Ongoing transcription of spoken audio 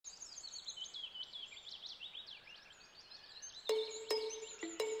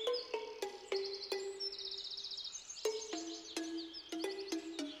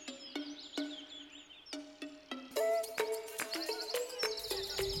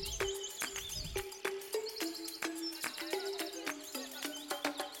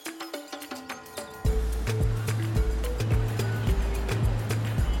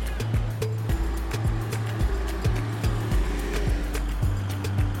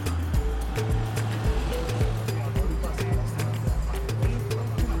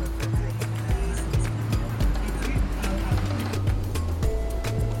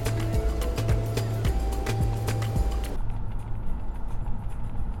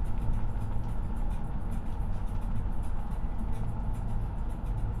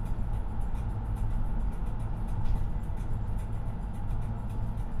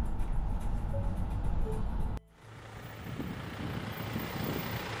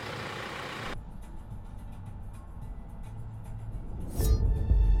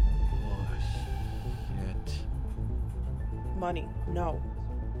No.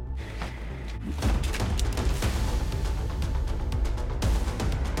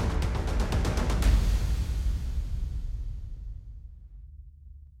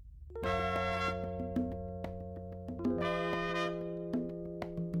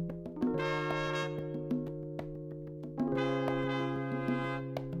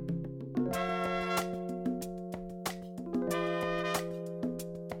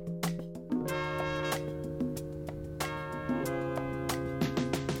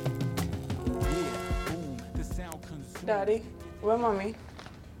 Daddy, where mommy?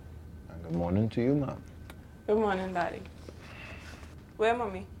 Good morning to you, ma'am. Good morning, Daddy. Where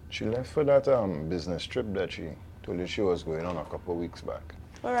mommy? She left for that business trip that she told you she was going on a couple of weeks back.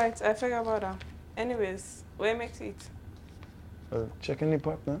 All right, I figured about that. Anyways, where makes it? Check in the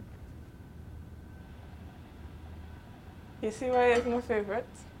pot now. You see why it's my favorite?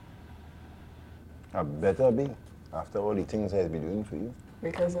 I better be, after all the things I've been doing for you.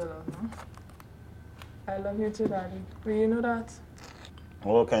 Because I love you. I love you too, Daddy. Do you know that?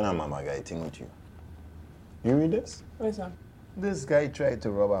 What kind of mama guy thing with you? You read this? What's that? This guy tried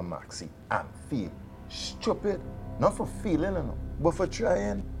to rob a Maxi and failed. Stupid. Not for feeling, no, but for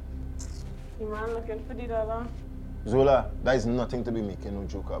trying. You man looking for the dollar? Zola, that is nothing to be making no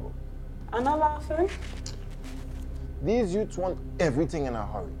joke about. I'm not laughing. These youths want everything in a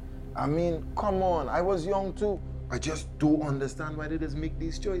hurry. I mean, come on, I was young too. I just don't understand why they just make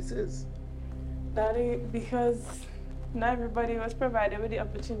these choices. Daddy, because not everybody was provided with the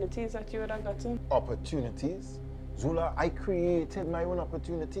opportunities that you would have gotten. Opportunities? Zola, I created my own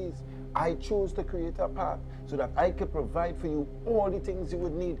opportunities. I chose to create a path so that I could provide for you all the things you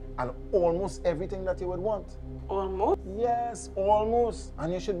would need and almost everything that you would want. Almost? Yes, almost.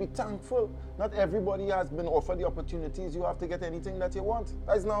 And you should be thankful. Not everybody has been offered the opportunities you have to get anything that you want.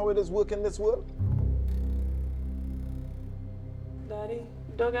 That's not how it is working in this world. Daddy,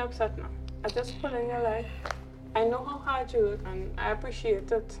 don't get upset now. I just put in your life. I know how hard you work and I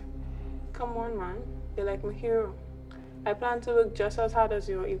appreciate it. Come on, man. You're like my hero. I plan to work just as hard as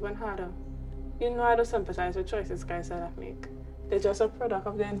you, or even harder. You know I don't sympathize with choices guys that I make. They're just a product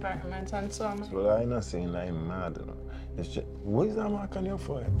of the environment and so on. Well, I'm not saying that I'm mad, you know. It's just, what is that mark on your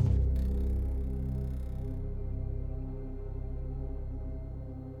forehead?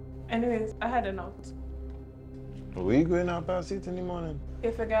 Anyways, I had a note. Where you going out past 8 in the morning?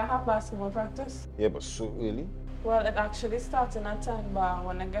 You forget I have basketball practice? Yeah, but so early? Well, it actually starting at 10, but I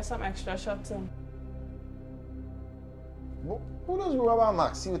want to get some extra shots in. But who does rob a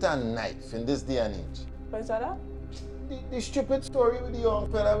Maxi with a knife in this day and age? What is that? The stupid story with the young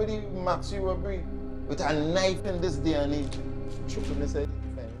fella with the Maxi robbery with a knife in this day and age. Stupidness, I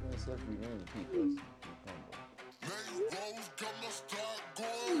find myself reading the papers.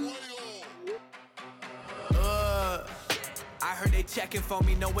 I heard they checking for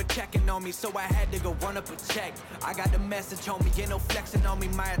me, no one checking on me, so I had to go run up a check. I got the message on me, ain't no flexing on me,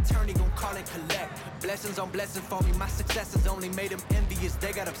 my attorney gon' call and collect. Blessings on blessings for me, my successes only made them envious,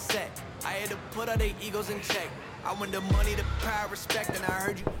 they got upset. I had to put all their egos in check. I want the money, the power, respect, and I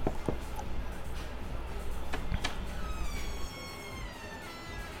heard you.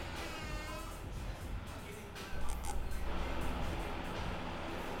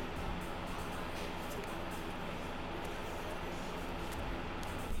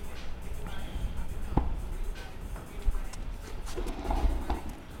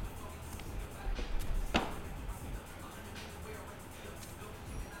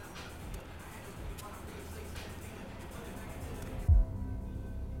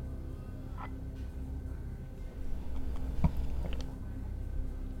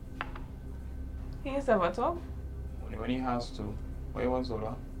 He's a what up? When he has to. Why you want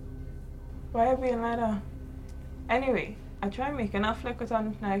Zola? Why are you being like that? Anyway, I tried making a flick with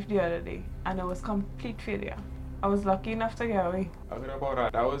a knife the other day, and it was complete failure. I was lucky enough to get away. How good about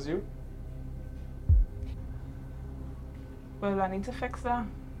that? That was you? Well, I need to fix that.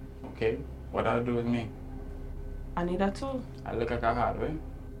 Okay. What that'll do with me? I need a tool. I look like a hard way.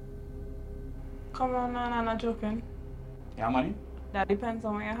 Come on, man, I'm not joking. You have money? That depends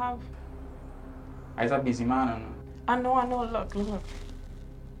on what you have. I'm a busy man. I know, look.